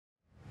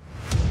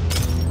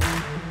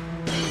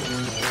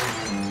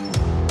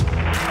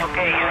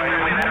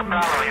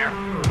follow here.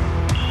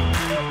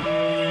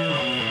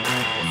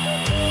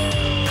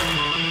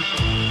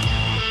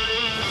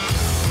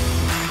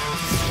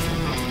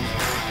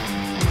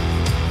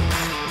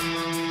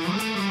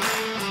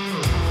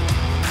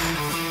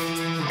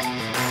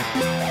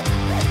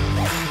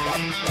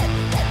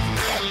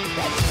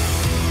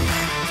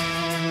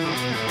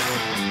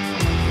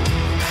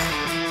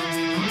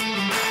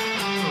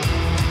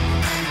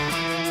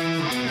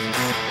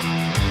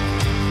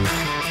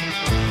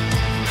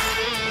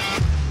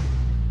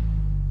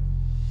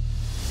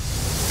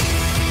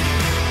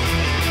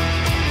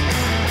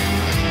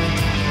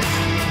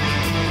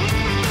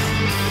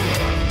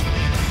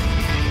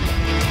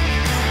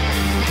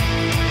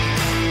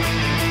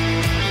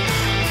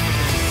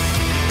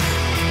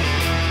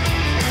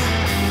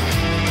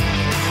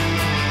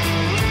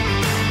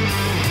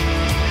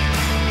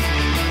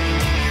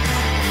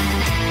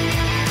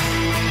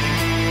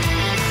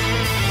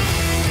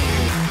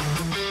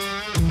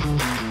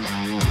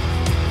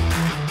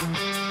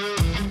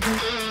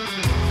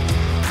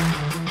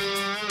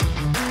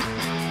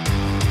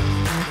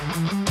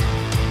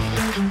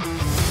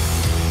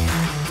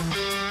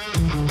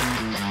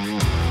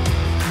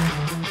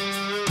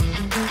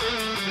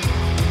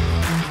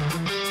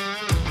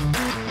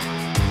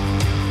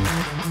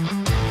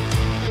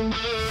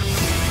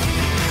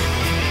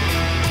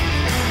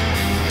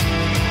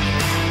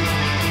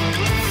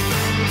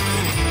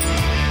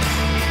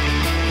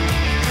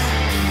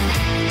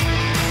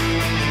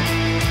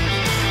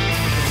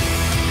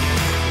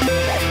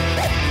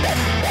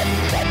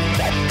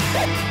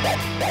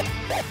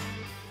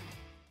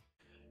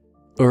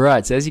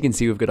 Alright, so as you can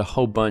see, we've got a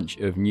whole bunch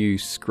of new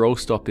scroll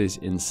stoppers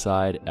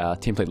inside our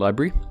template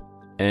library,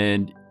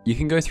 and you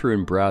can go through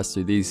and browse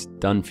through these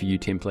done for you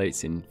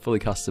templates and fully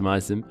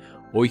customize them,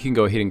 or you can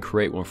go ahead and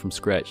create one from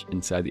scratch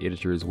inside the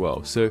editor as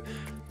well. So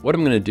what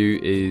I'm going to do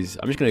is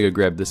I'm just going to go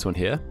grab this one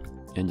here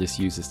and just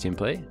use this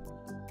template.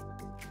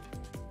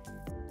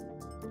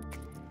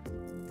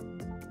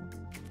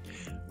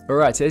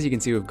 Alright, so as you can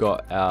see, we've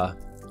got our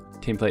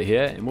template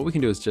here, and what we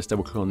can do is just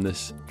double click on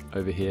this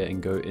over here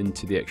and go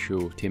into the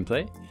actual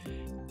template,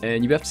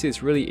 and you have to see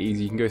it's really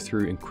easy. You can go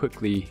through and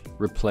quickly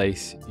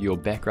replace your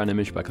background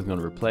image by clicking on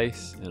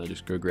replace, and I'll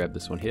just go grab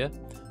this one here.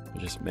 I'll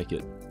just make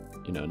it,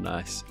 you know,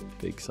 nice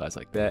big size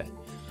like that.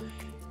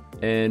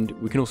 And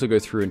we can also go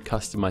through and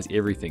customize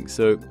everything,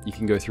 so you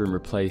can go through and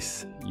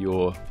replace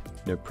your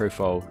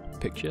profile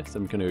picture. So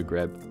I'm going to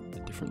grab a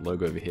different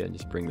logo over here and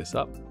just bring this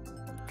up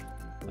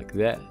like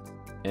that.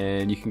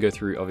 And you can go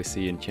through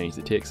obviously and change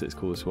the text. Let's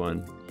call this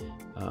one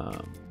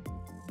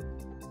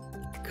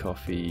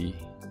coffee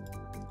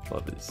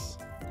lovers,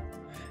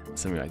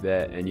 something like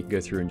that. And you can go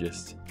through and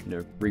just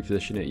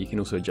reposition it. You can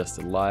also adjust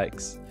the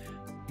likes,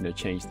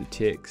 change the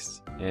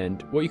text.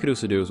 And what you could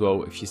also do as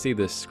well, if you see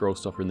this scroll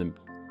stopper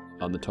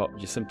on the top,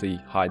 just simply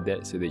hide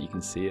that so that you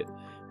can see it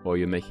while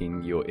you're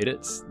making your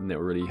edits, and that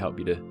will really help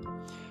you to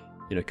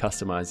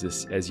customize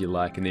this as you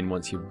like. And then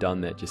once you've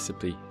done that, just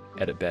simply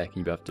add it back,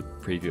 and you have to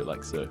preview it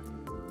like so.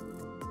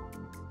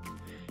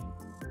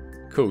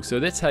 Cool, so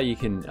that's how you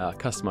can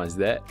customize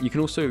that. You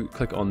can also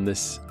click on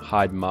this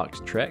hide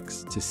marked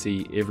tracks to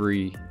see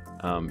every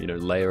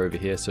layer over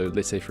here. So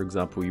let's say, for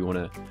example, you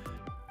want to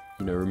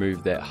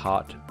remove that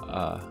heart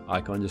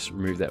icon, just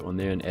remove that one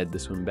there and add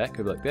this one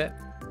back over like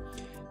that.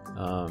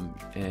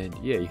 And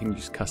yeah, you can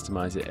just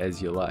customize it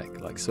as you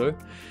like so,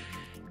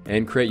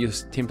 and create your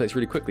templates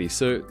really quickly.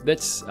 So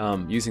that's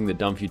using the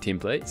done for you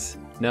templates.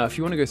 Now if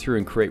you want to go through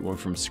and create one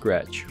from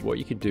scratch, what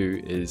you could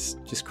do is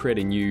just create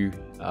a new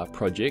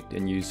project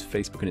and use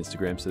Facebook and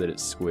Instagram so that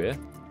it's square.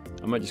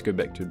 I might just go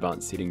back to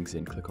advanced settings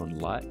and click on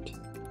light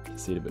to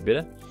see it a bit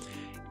better.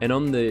 And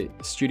on the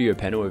studio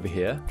panel over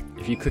here,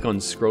 if you click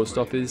on scroll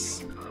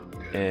stoppers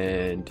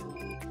and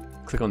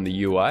click on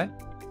the UI, and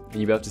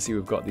you'll be able to see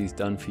we've got these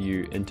done for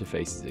you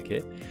interfaces.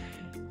 Okay,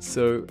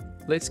 so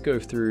let's go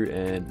through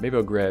and maybe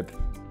we'll grab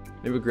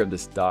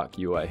this dark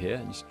UI here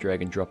and just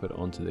drag and drop it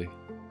onto the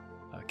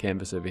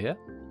canvas over here.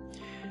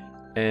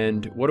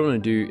 And what I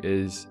want to do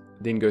is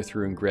then go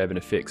through and grab an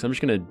effect. So I'm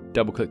just going to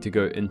double click to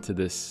go into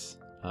this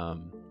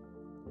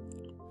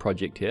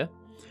project here.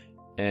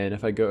 And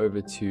if I go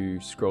over to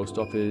scroll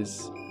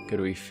stoppers, go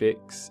to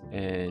effects,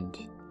 and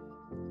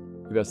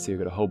we're about to see we've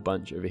got a whole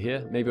bunch over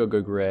here. Maybe I'll go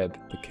grab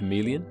the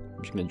chameleon.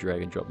 I'm just going to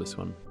drag and drop this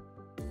one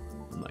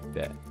like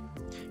that.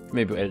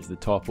 Maybe I'll add it to the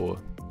top or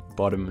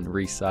bottom and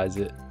resize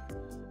it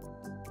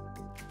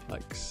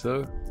like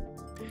so.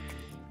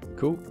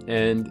 Cool.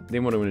 And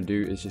then what I want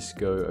to do is just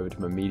go over to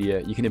my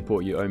media. You can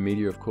import your own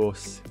media, of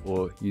course,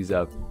 or use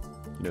our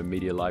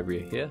media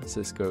library here.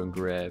 So let's go and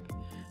grab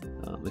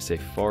let's say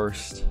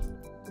forest,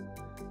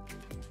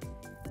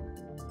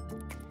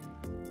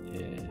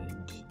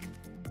 and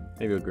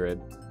maybe I'll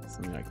grab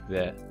something like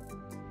that.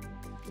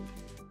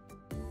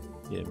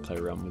 Yeah, and play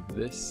around with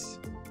this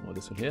or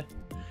this one here.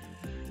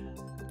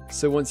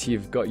 So once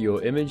you've got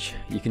your image,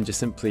 you can just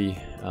simply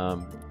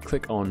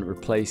click on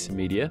replace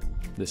media,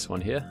 this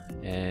one here,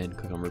 and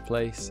click on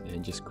replace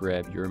and just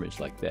grab your image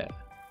like that.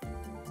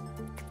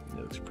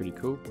 That looks pretty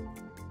cool.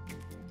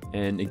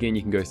 And again,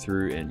 you can go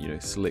through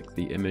and select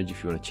the image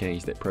if you want to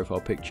change that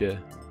profile picture,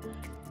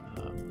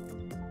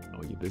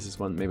 or your business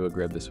one. Maybe I'll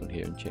grab this one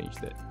here and change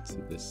that to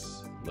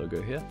this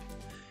logo here.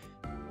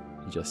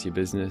 Adjust your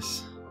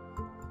business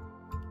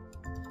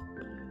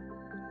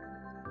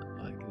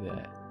like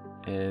that,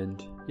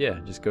 and yeah,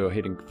 just go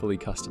ahead and fully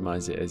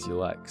customize it as you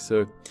like. So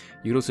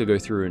you could also go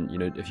through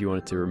and if you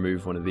wanted to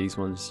remove one of these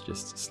ones,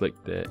 just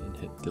select that and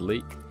hit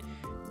delete.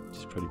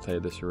 Just probably play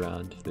this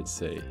around, let's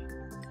say.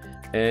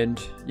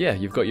 And yeah,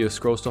 you've got your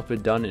scroll stopper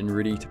done and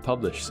ready to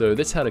publish. So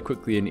that's how to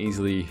quickly and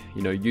easily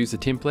use the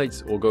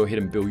templates or go ahead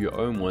and build your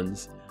own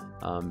ones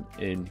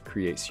in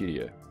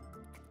CreateStudio.